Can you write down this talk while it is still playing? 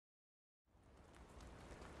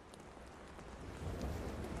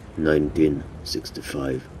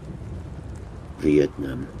1965.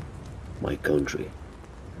 Vietnam, my country.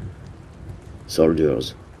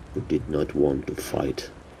 Soldiers who did not want to fight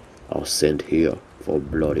are sent here for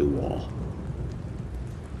bloody war.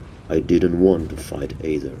 I didn't want to fight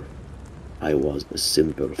either. I was a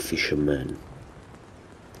simple fisherman.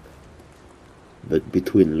 But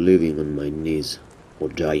between living on my knees or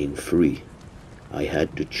dying free, I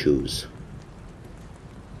had to choose.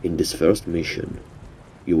 In this first mission,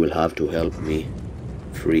 you will have to help me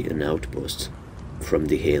free an outpost from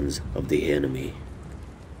the hands of the enemy.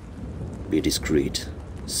 Be discreet,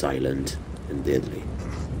 silent, and deadly.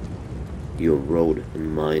 Your road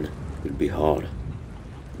and mine will be hard.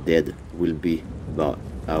 Death will be by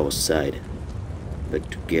our side, but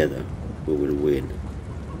together we will win.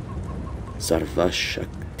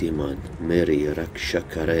 Sarvashaktiman Meri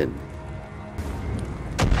Rakshakaren.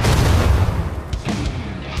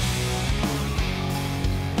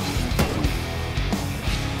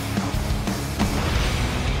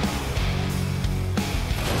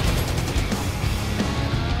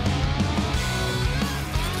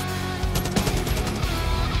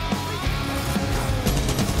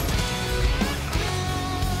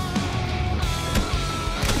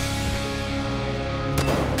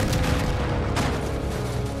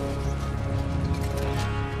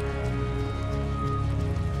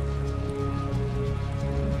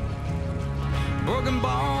 Broken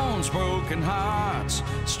bones, broken hearts,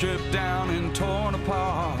 stripped down and torn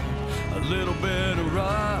apart. A little bit of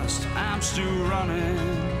rust, I'm still running.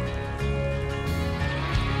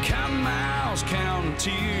 Counting miles, counting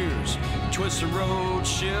tears, twisting roads,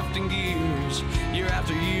 shifting gears. Year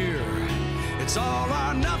after year, it's all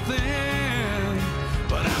or nothing.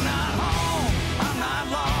 But I'm not home, I'm not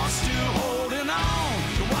lost, still holding on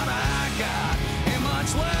to what I got. Ain't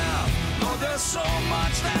much left, Lord, there's so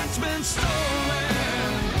much that's been stolen.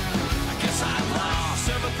 I guess I've lost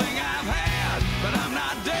everything I've had, but I'm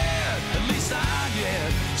not dead, at least not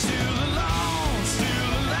yet. Still alone, still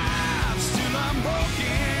alive, still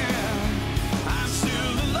unbroken. I'm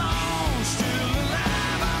still alone, still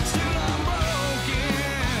alive, I'm still unbroken.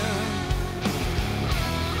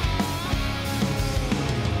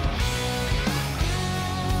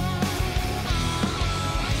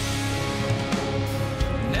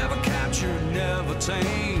 Never captured, never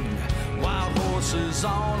tamed, wild horses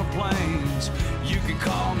on the plains. You can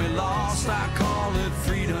call me lost, I call it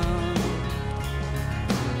freedom.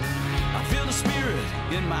 I feel the spirit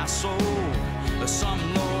in my soul. There's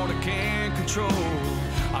something, Lord, I can't control.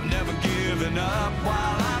 I'm never giving up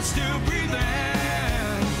while I'm still breathing.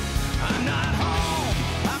 I'm not home,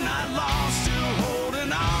 I'm not lost, still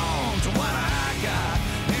holding on to what I got.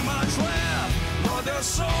 Ain't much left, Lord, there's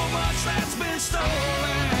so much that's been stolen.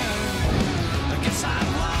 I guess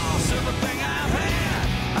I've lost everything I've had.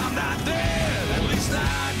 I'm not dead, at least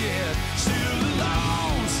not yet. Still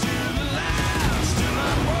alone, still alive, still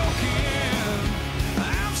unbroken.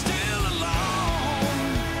 I'm still alone,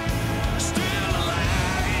 still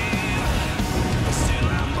alive, still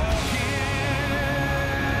unbroken.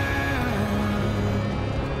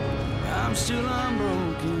 I'm still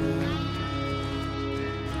unbroken,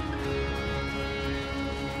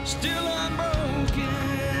 still unbroken.